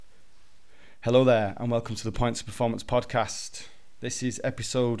Hello there and welcome to the Points of Performance podcast. This is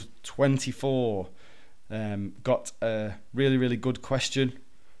episode 24. Got a really good question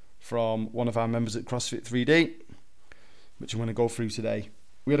from one of our members at CrossFit 3D, which I'm going to go through today.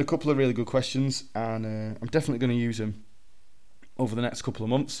 We had a couple of really good questions and I'm definitely going to use them over the next couple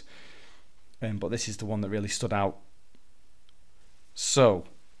of months, but this is the one that really stood out. So,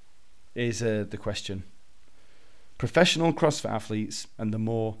 here's the question. Professional CrossFit athletes and the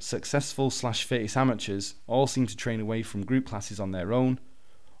more successful / fittest amateurs all seem to train away from group classes on their own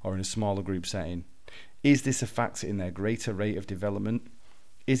or in a smaller group setting. Is this a factor in their greater rate of development?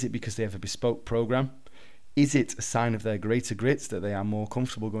 Is it because they have a bespoke program? Is it a sign of their greater grit that they are more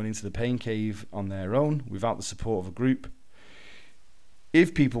comfortable going into the pain cave on their own without the support of a group?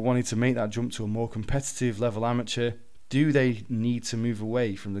 If people wanted to make that jump to a more competitive level amateur, do they need to move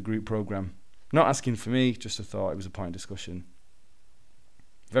away from the group program? Not asking for me, just a thought. It was a point of discussion.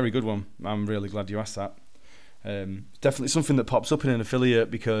 Very good one. I'm really glad you asked that. Definitely something that pops up in an affiliate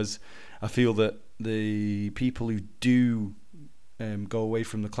because I feel that the people who do go away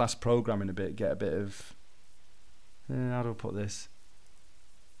from the class programming a bit get a bit of... how do I put this?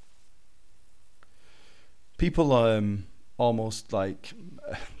 People almost like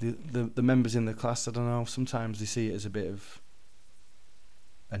the members in the class, I don't know, sometimes they see it as a bit of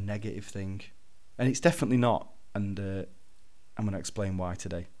a negative thing. And it's definitely not, and I'm going to explain why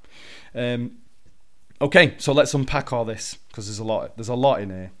today. Okay, so let's unpack all this because there's a lot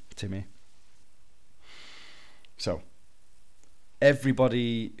in here, Timmy. So,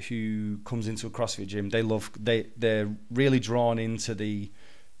 everybody who comes into a CrossFit gym, they're really drawn into the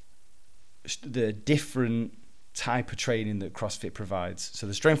different type of training that CrossFit provides. So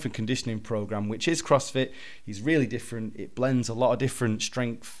the strength and conditioning program, which is CrossFit, is really different. It blends a lot of different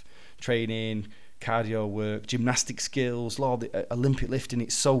strength training, cardio work, gymnastic skills, a lot of the Olympic lifting.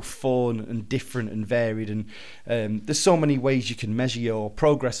 It's so fun and different and varied, and there's so many ways you can measure your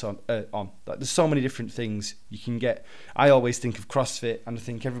progress on. Like, there's so many different things you can get. I always think of CrossFit, and I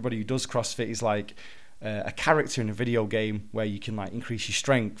think everybody who does CrossFit is like a character in a video game where you can like increase your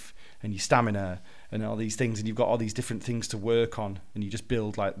strength and your stamina and all these things, and you've got all these different things to work on, and you just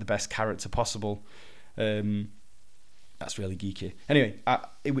build like the best character possible. That's really geeky. Anyway,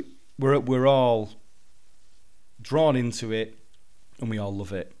 we're all drawn into it and we all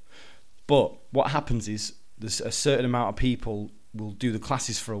love it. But what happens is there's a certain amount of people will do the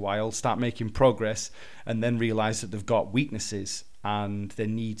classes for a while, start making progress, and then realise that they've got weaknesses and they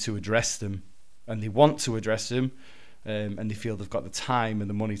need to address them, and they want to address them, and they feel they've got the time and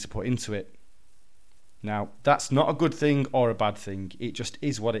the money to put into it. Now, that's not a good thing or a bad thing. It just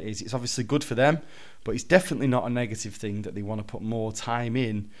is what it is. It's obviously good for them, but it's definitely not a negative thing that they want to put more time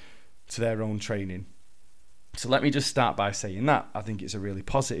in to their own training. So let me just start by saying that I think it's a really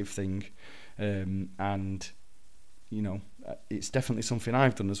positive thing, and you know, it's definitely something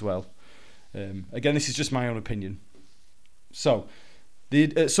I've done as well. Again, this is just my own opinion. So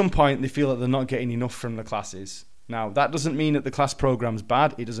at some point they feel that they're not getting enough from the classes. Now, that doesn't mean that the class program's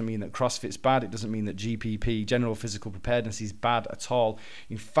bad. It doesn't mean that CrossFit's bad. It doesn't mean that GPP, general physical preparedness, is bad at all.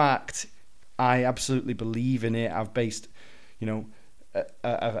 In fact, I absolutely believe in it. I've based,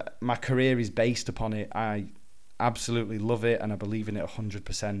 my career is based upon it. I absolutely love it and I believe in it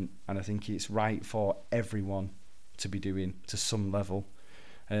 100%. And I think it's right for everyone to be doing to some level.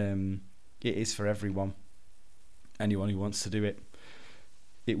 It is for everyone. Anyone who wants to do it.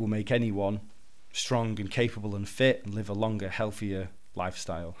 It will make anyone strong and capable and fit and live a longer, healthier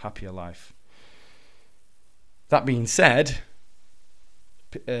lifestyle, happier life. That being said,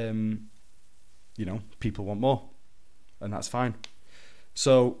 people want more, and that's fine.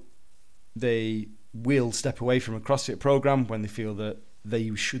 So they will step away from a CrossFit program when they feel that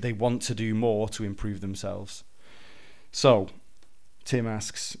they want to do more to improve themselves. So Tim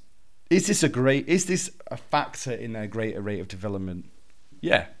asks, is this a factor in their greater rate of development?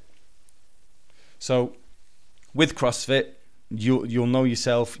 Yeah. So with CrossFit, you'll know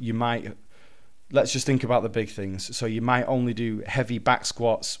yourself. You might, let's just think about the big things. So you might only do heavy back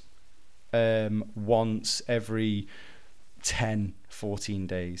squats once every 10, 14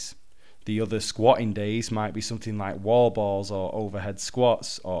 days. The other squatting days might be something like wall balls or overhead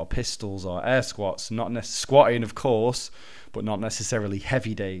squats or pistols or air squats. Not squatting, of course, but not necessarily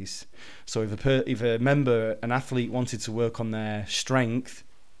heavy days. So if an athlete wanted to work on their strength,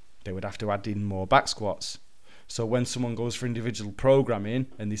 they would have to add in more back squats. So when someone goes for individual programming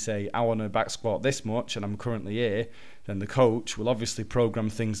and they say, I want to back squat this much and I'm currently here, then the coach will obviously program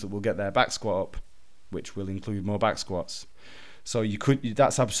things that will get their back squat up, which will include more back squats. So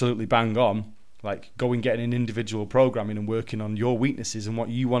that's absolutely bang on. Like, going getting an individual programming and working on your weaknesses and what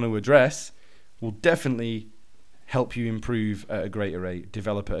you want to address will definitely help you improve at a greater rate,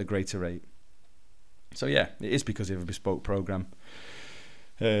 develop at a greater rate. So yeah, it is because you have a bespoke program.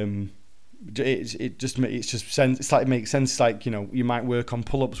 It just makes sense. Like, you know, you might work on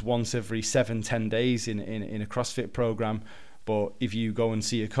pull-ups once every 7-10 days in a CrossFit program, but if you go and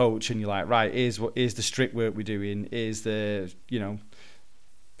see a coach and you're like, right, here's the strict work we're doing, here's the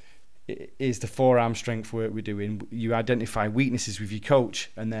forearm strength work we're doing, you identify weaknesses with your coach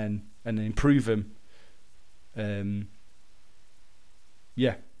and then improve them.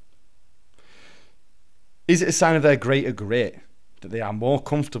 Is it a sign of their greater grit that they are more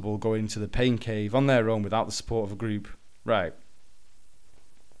comfortable going to the pain cave on their own without the support of a group? Right.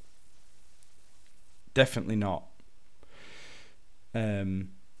 Definitely not. One,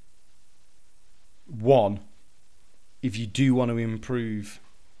 if you do want to improve,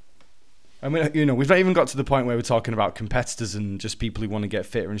 I mean, you know, we've not even got to the point where we're talking about competitors and just people who want to get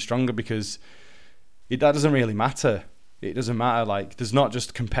fitter and stronger, because that doesn't really matter. It doesn't matter. Like, there's not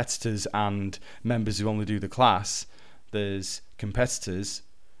just competitors and members who only do the class. There's competitors,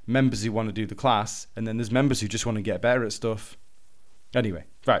 members who want to do the class, and then there's members who just want to get better at stuff. Anyway,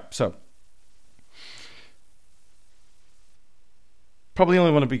 right, so probably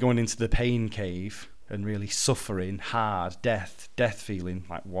only want to be going into the pain cave and really suffering hard, death feeling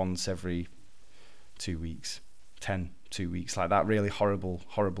like once every 2 weeks, 2 weeks, like that really horrible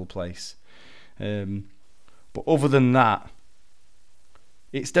place. But other than that,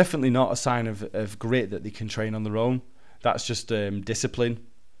 it's definitely not a sign of grit that they can train on their own. That's just discipline.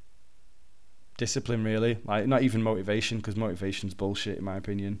 Discipline, really. Like, not even motivation, because motivation's bullshit, in my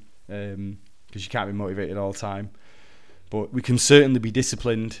opinion. Because you can't be motivated all the time. But we can certainly be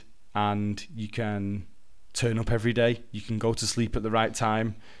disciplined, and you can turn up every day. You can go to sleep at the right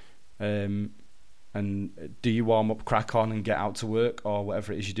time, and do your warm-up, crack on, and get out to work, or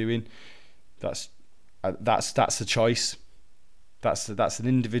whatever it is you're doing. That's a choice. That's an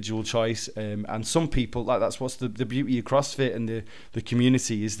individual choice, and some people, like, that's what's the beauty of CrossFit and the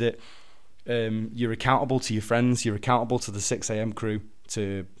community, is that you're accountable to your friends, you're accountable to the 6 a.m. crew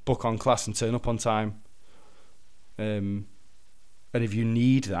to book on class and turn up on time. And if you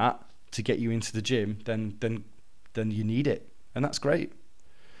need that to get you into the gym, then you need it, and that's great.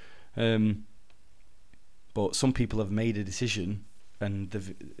 But some people have made a decision and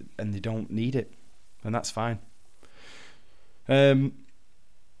they don't need it, and that's fine. And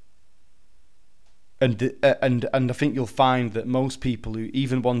I think you'll find that most people, who,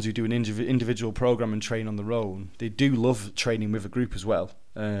 even ones who do an individual program and train on their own, they do love training with a group as well.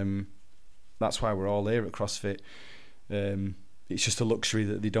 That's why we're all here at CrossFit. It's just a luxury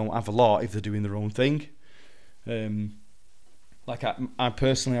that they don't have a lot if they're doing their own thing. Like I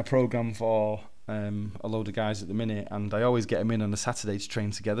personally program for a load of guys at the minute, and I always get them in on a Saturday to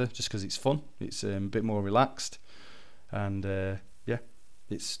train together, just because it's fun. It's a bit more relaxed, and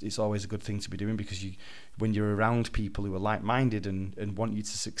it's always a good thing to be doing, because when you're around people who are like-minded and want you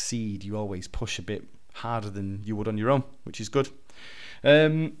to succeed, you always push a bit harder than you would on your own, which is good.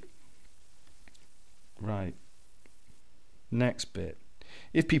 Right. Next bit.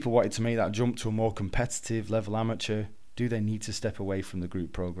 If people wanted to make that jump to a more competitive level amateur, do they need to step away from the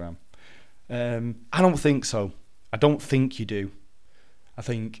group program? I don't think so. I don't think you do. I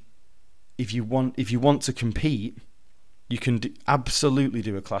think if you want to compete, you can absolutely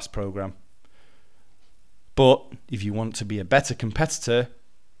do a class program. But if you want to be a better competitor,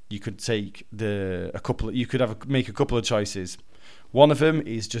 you could take make a couple of choices. One of them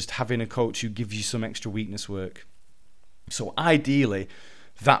is just having a coach who gives you some extra weakness work. So ideally,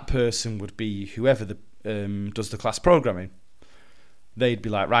 that person would be whoever does the class programming. They'd be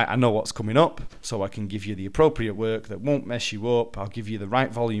like, right, I know what's coming up, so I can give you the appropriate work that won't mess you up. I'll give you the right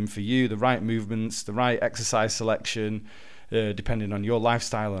volume for you, the right movements, the right exercise selection, depending on your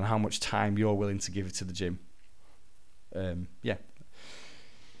lifestyle and how much time you're willing to give to the gym. Yeah.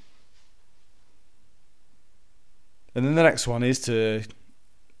 And then the next one is to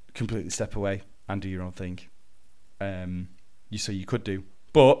completely step away and do your own thing. You could do.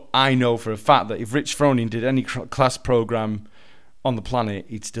 But I know for a fact that if Rich Froning did any class program on the planet,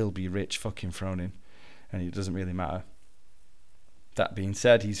 he'd still be Rich fucking Froning, and it doesn't really matter. That being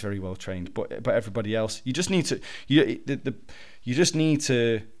said, he's very well trained, but everybody else, you just need to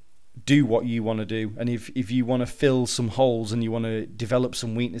do what you want to do. And if you want to fill some holes and you want to develop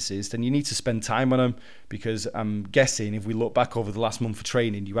some weaknesses, then you need to spend time on them, because I'm guessing if we look back over the last month of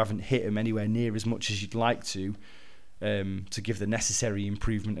training, you haven't hit them anywhere near as much as you'd like to give the necessary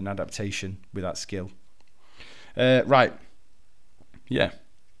improvement and adaptation with that skill. Right. Yeah.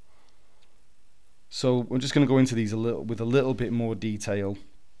 So I'm just going to go into these with a little bit more detail.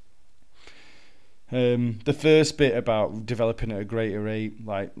 The first bit about developing at a greater rate,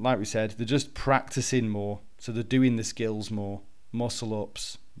 like we said, they're just practicing more. So they're doing the skills more, muscle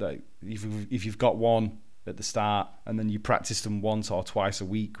ups. That if you've got one at the start and then you practice them once or twice a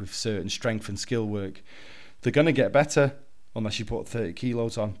week with certain strength and skill work, they're going to get better. Unless you put 30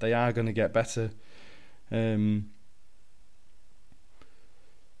 kilos on, they are going to get better.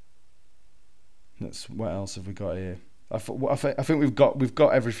 What else have we got here? I think we've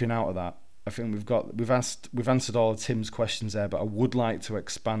got everything out of that. I think we've answered all of Tim's questions there, but I would like to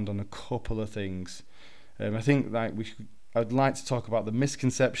expand on a couple of things. I think like I'd like to talk about the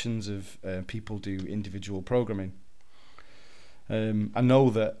misconceptions of people do individual programming. I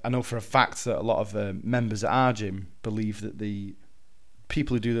know for a fact that a lot of members at our gym believe that the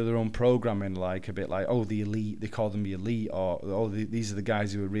people who do their own programming, like a bit like, oh, the elite, they call them the elite, or oh, these are the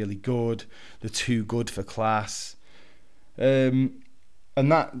guys who are really good, they're too good for class, and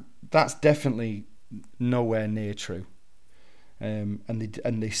that's definitely nowhere near true.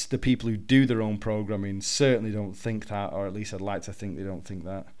 The people who do their own programming certainly don't think that, or at least I'd like to think they don't think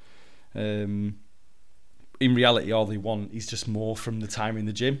that. In reality, all they want is just more from the time in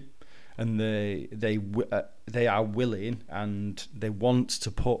the gym, and they are willing and they want to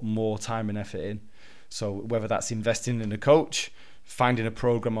put more time and effort in. So whether that's investing in a coach, finding a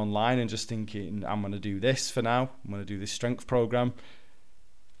program online and just thinking, I'm going to do this for now, I'm going to do this strength program,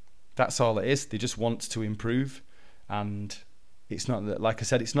 that's all it is. They just want to improve. And it's not that, like I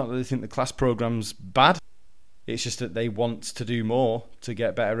said, it's not that they think the class program's bad. It's just that they want to do more to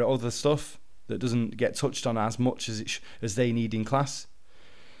get better at other stuff that doesn't get touched on as much as they need in class.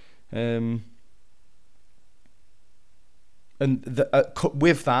 And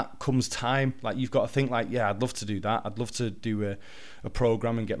with that comes time. Like, you've got to think like, yeah, I'd love to do that. I'd love to do a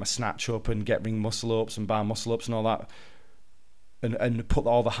program and get my snatch up and get ring muscle ups and bar muscle ups and all that, and put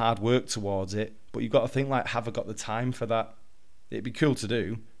all the hard work towards it. But you've got to think like, have I got the time for that? It'd be cool to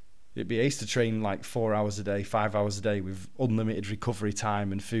do. It'd be ace to train like 4 hours a day, 5 hours a day with unlimited recovery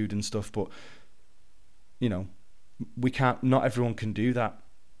time and food and stuff. But, you know, not everyone can do that.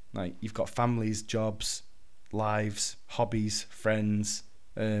 Like, you've got families, jobs, lives, hobbies, friends,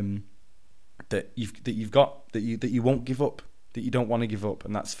 that you won't give up, that you don't want to give up,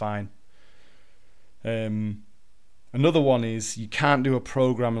 and that's fine. Another one is you can't do a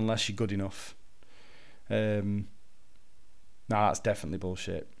program unless you're good enough. Now that's definitely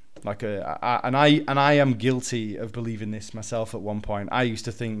bullshit. Like, I am guilty of believing this myself at one point. I used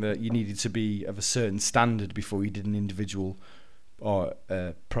to think that you needed to be of a certain standard before you did an individual or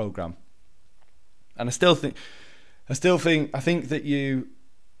program. And I think that you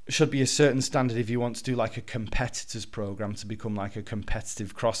should be a certain standard if you want to do like a competitor's program to become like a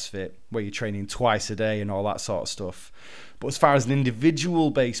competitive CrossFit where you're training twice a day and all that sort of stuff. But as far as an individual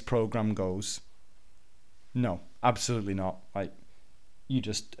based program goes, no, absolutely not. Like, you're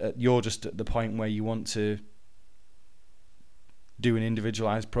just at the point where you want to do an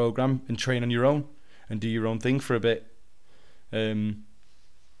individualized program and train on your own and do your own thing for a bit, and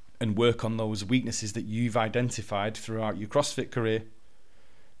work on those weaknesses that you've identified throughout your CrossFit career.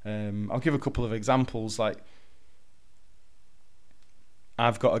 I'll give a couple of examples. Like,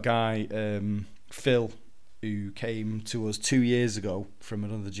 I've got a guy, Phil, who came to us 2 years ago from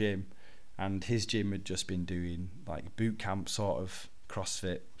another gym, and his gym had just been doing like boot camp sort of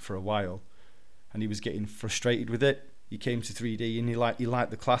CrossFit for a while, and he was getting frustrated with it. He came to 3D and he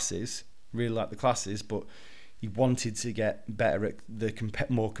liked the classes, really liked the classes, but he wanted to get better at the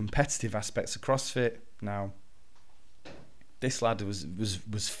more competitive aspects of CrossFit. Now, this lad was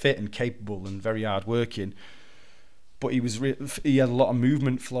fit and capable and very hard working, but he had a lot of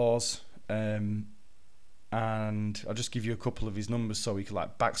movement flaws. And I'll just give you a couple of his numbers. So he could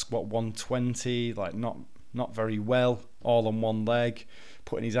like back squat 120, like not very well, all on one leg.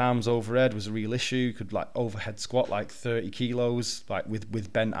 Putting his arms overhead was a real issue. He could like overhead squat like 30 kilos, like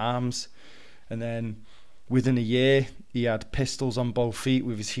with bent arms. And then within a year, he had pistols on both feet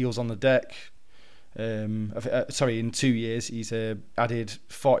with his heels on the deck. In 2 years, he's added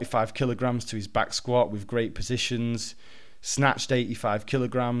 45 kilograms to his back squat with great positions, snatched 85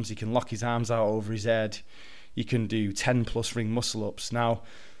 kilograms. He can lock his arms out over his head. He can do 10 plus ring muscle ups. Now,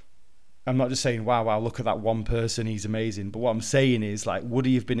 I'm not just saying, wow, look at that one person, he's amazing. But what I'm saying is, like, would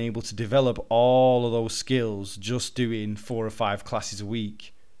he have been able to develop all of those skills just doing 4 or 5 classes a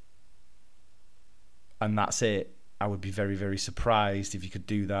week? And that's it. I would be very, very surprised if he could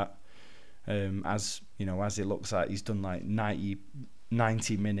do that. As it looks like he's done like 90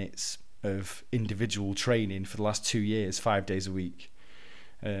 minutes of individual training for the last 2 years, 5 days a week.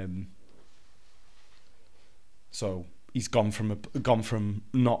 So he's gone from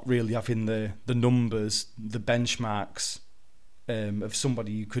not really having the numbers, the benchmarks of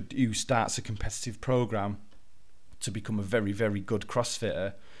somebody who starts a competitive program to become a very, very good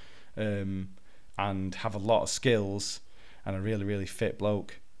CrossFitter and have a lot of skills and a really, really fit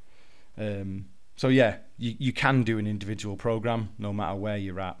bloke. So yeah, you can do an individual program no matter where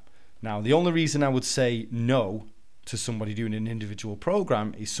you're at. Now, the only reason I would say no to somebody doing an individual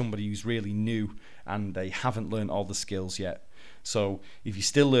program is somebody who's really new and they haven't learned all the skills yet. So if you're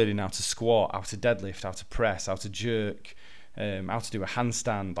still learning how to squat, how to deadlift, how to press, how to jerk, how to do a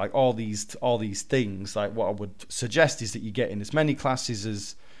handstand, like all these things, like what I would suggest is that you get in as many classes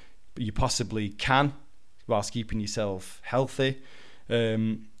as you possibly can whilst keeping yourself healthy,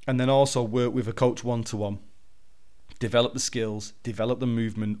 and then also work with a coach one-to-one. Develop the skills, develop the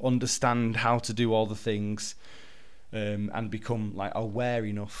movement, understand how to do all the things, and become like aware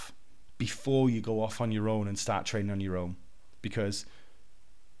enough before you go off on your own and start training on your own. Because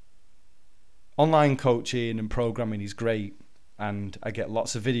online coaching and programming is great, and I get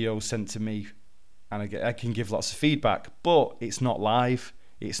lots of videos sent to me, and I can give lots of feedback, but it's not live.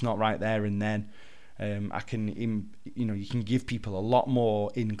 It's not right there and then. You can give people a lot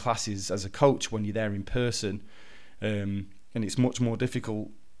more in classes as a coach when you're there in person, and it's much more difficult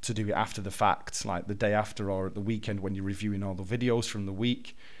to do it after the fact, like the day after or at the weekend when you're reviewing all the videos from the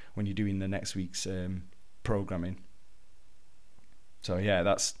week, when you're doing the next week's programming. So yeah,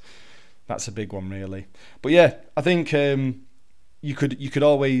 that's a big one really. But yeah, I think you could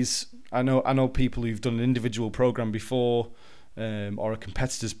always. I know people who've done an individual program before, or a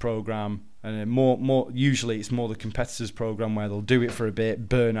competitors program, and more usually it's more the competitors program where they'll do it for a bit,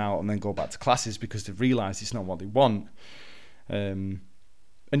 burn out, and then go back to classes because they've realised it's not what they want.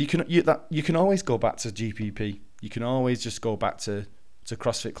 And you can always go back to GPP. You can always just go back to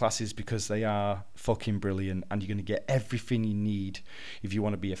CrossFit classes because they are fucking brilliant, and you're going to get everything you need if you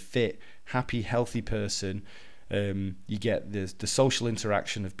want to be a fit, happy, healthy person. You get the social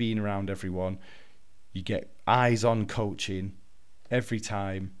interaction of being around everyone. You get eyes-on coaching every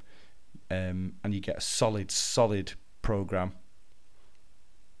time, and you get a solid program.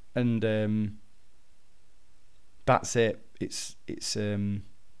 And that's it. It's a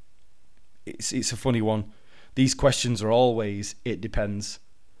funny one. These questions are always, it depends.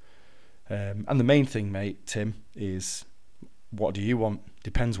 And the main thing, mate, Tim, is what do you want?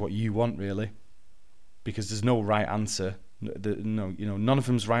 Depends what you want, really. Because there's no right answer. None of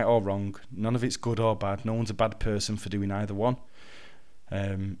them's right or wrong. None of it's good or bad. No one's a bad person for doing either one.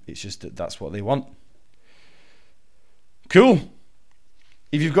 It's just that's what they want. Cool.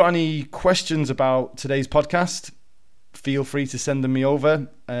 If you've got any questions about today's podcast, feel free to send them me over.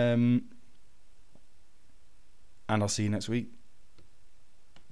 And I'll see you next week.